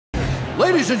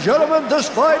Ladies and gentlemen, this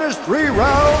fight is 3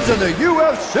 rounds in the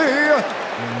UFC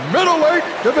middleweight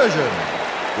division.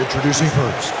 Introducing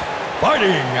first,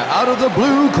 fighting out of the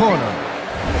blue corner.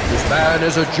 This man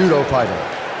is a judo fighter.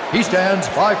 He stands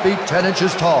 5 feet 10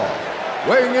 inches tall,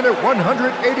 weighing in at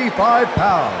 185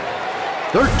 pounds,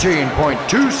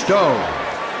 13.2 stone,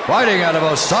 fighting out of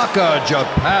Osaka,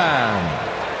 Japan.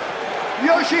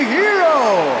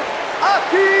 Yoshihiro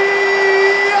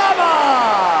Akiyama!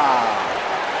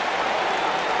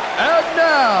 And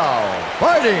now,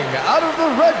 fighting out of the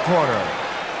red corner.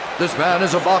 This man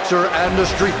is a boxer and a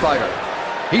street fighter.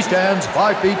 He stands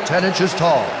 5 feet 10 inches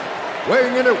tall,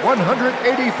 weighing in at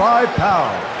 185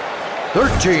 pounds,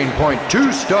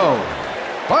 13.2 stone,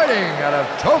 fighting out of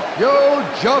Tokyo,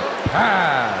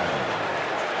 Japan.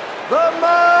 The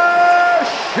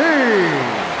Machine!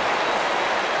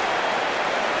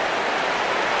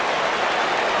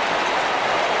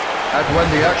 And when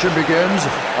the action begins,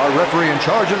 our referee in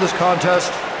charge of this contest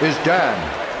is Dan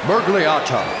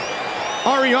Mergliata.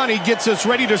 Ariani gets us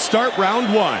ready to start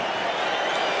round 1.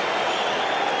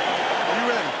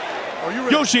 Are you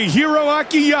ready? Yoshihiro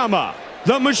Akiyama,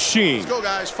 the Machine. Let's go,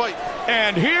 guys, fight.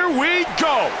 And here we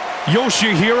go.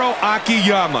 Yoshihiro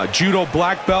Akiyama, judo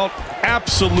black belt,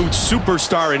 absolute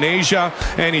superstar in Asia,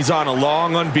 and he's on a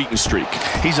long unbeaten streak.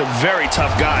 He's a very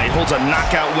tough guy. He holds a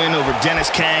knockout win over Dennis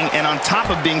Kang, and on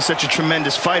top of being such a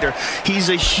tremendous fighter, he's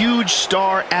a huge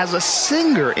star as a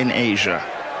singer in Asia.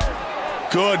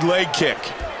 Good leg kick.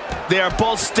 They are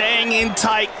both staying in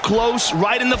tight, close,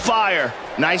 right in the fire.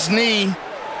 Nice knee.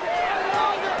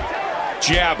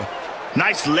 Jab.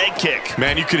 Nice leg kick.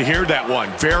 Man, you could hear that one.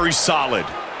 Very solid.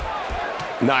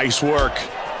 Nice work.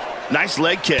 Nice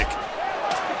leg kick.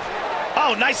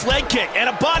 Oh, nice leg kick and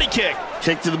a body kick.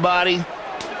 Kick to the body.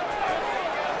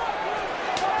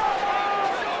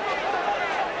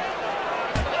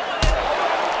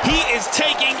 He is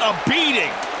taking a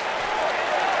beating.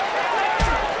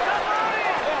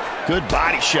 Good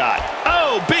body shot.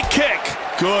 Oh, big kick.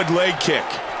 Good leg kick.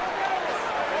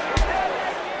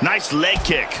 Nice leg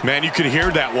kick. Man, you could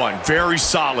hear that one. Very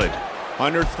solid.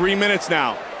 Under 3 minutes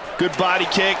now. Good body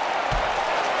kick.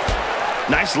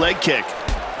 Nice leg kick.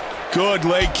 Good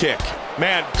leg kick.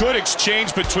 Man, good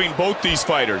exchange between both these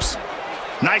fighters.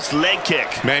 Nice leg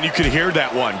kick. Man, you could hear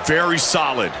that one. Very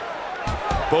solid.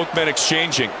 Both men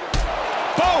exchanging.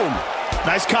 Boom!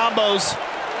 Nice combos.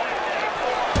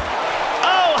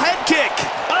 Oh, head kick.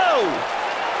 Oh!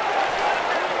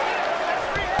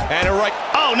 And a right.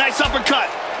 Oh, nice uppercut.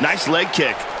 Nice leg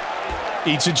kick.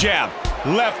 Eats a jab.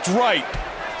 Left, right.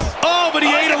 Oh, but he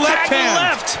ate a left hand.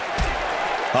 Left.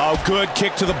 Oh, good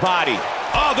kick to the body.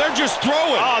 Oh, they're just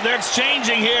throwing. Oh, they're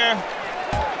exchanging here.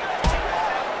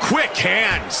 Quick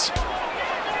hands.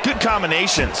 Good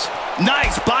combinations.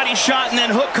 Nice body shot and then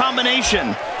hook combination.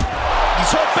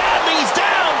 He's hurt badly. He's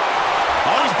down.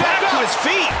 Oh, he's back to his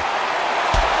feet.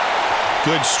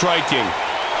 Good striking.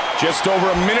 Just over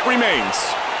a minute remains.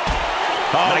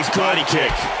 Oh, nice body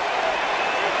kick.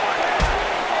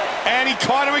 And he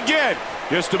caught him again.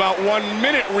 Just about 1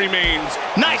 minute remains.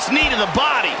 Nice knee to the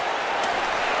body.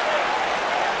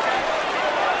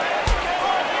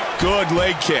 Good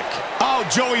leg kick. Oh,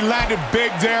 Joey landed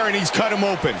big there, and he's cut him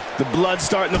open. The blood's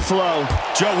starting to flow.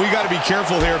 Joe, we got to be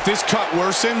careful here. If this cut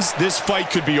worsens, this fight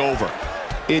could be over.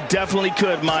 It definitely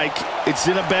could, Mike. It's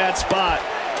in a bad spot.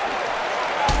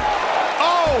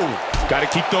 Oh! Got to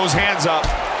keep those hands up.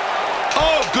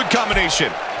 Oh, good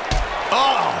combination.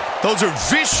 Oh, those are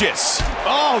vicious.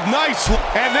 Oh, nice.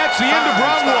 And that's the end of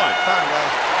round 1.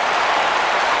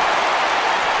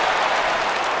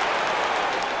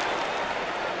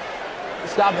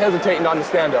 Stop hesitating on the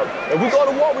stand-up. If we go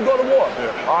to war, we go to war.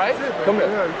 Yeah. All right? Come here.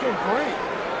 Yeah, you're doing great.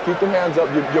 Keep them hands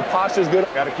up. Your posture's good.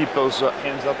 Got to keep those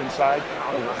hands up inside.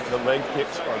 The leg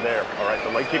kicks are there. All right,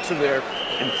 the leg kicks are there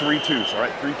in 3-2s. All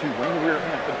right, 3-2. Wing the rear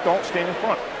hand, but don't stand in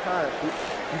front.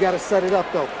 You got to set it up,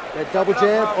 though. That double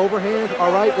jab, overhand,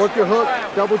 all right, work your hook,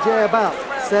 double jab out.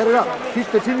 Set it up.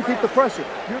 Continue to keep the pressure.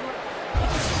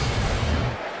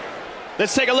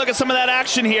 Let's take a look at some of that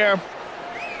action here.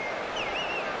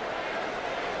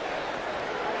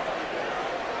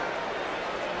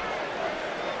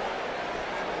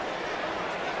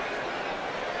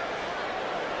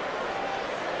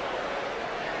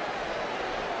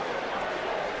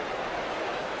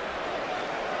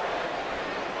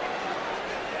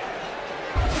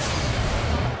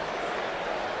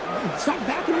 Stop,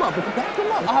 back him up. Back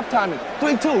him up. Off timing.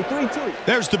 3-2, 3-2.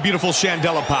 There's the beautiful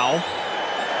Shandella Powell.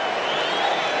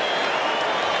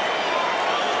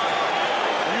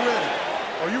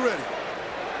 Are you ready?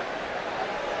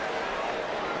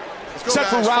 Set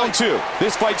for round 2.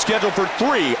 This fight's scheduled for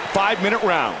 3 5-minute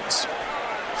rounds.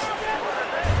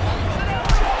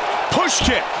 push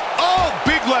kick. Oh,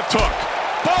 big left hook.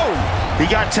 Boom. He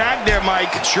got tagged there,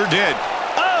 Mike. Sure did.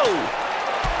 Oh!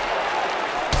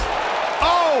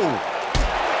 Oh!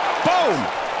 Boom.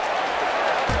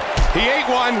 He ate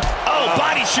one. Oh,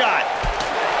 body shot.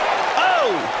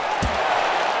 Oh!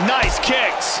 Nice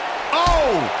kicks.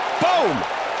 Oh! Boom.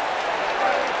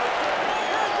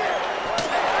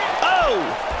 Oh!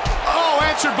 Oh,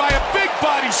 answered by a big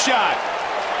body shot.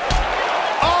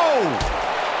 Oh!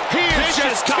 He is Vicious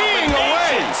just teeing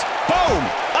away. Boom.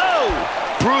 Oh!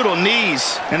 Brutal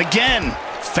knees. And again.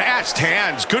 Fast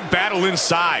hands. Good battle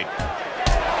inside.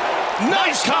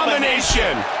 Nice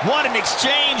combination. What an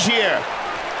exchange here.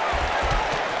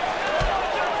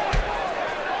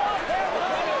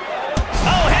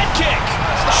 Oh, head kick.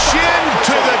 Chin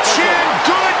to the chin.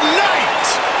 Good night.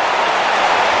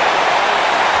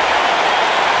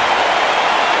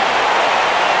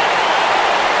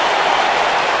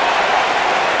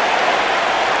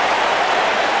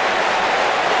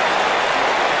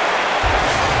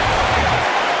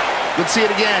 Let's see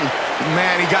it again.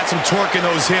 Man, he got some torque in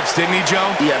those hips, didn't he, Joe?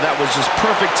 Yeah, that was just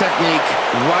perfect technique,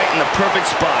 right in the perfect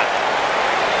spot.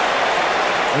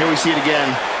 Here we see it again.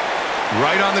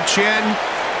 Right on the chin,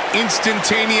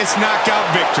 instantaneous knockout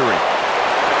victory.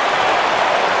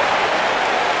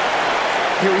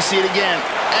 Here we see it again.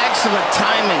 Excellent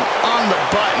timing on the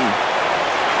button.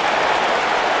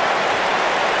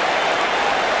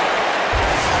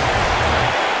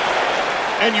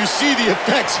 And you see the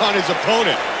effects on his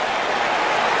opponent.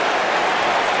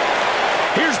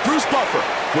 Here's Bruce Buffer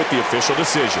with the official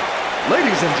decision.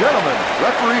 Ladies and gentlemen,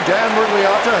 referee Dan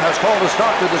Murgliata has called a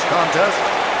stop to this contest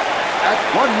at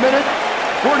 1 minute,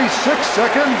 46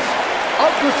 seconds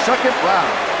of the second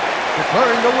round,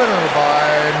 declaring the winner by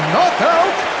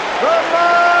knockout, the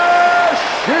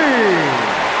Machine.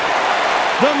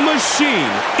 The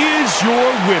Machine is your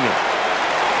winner.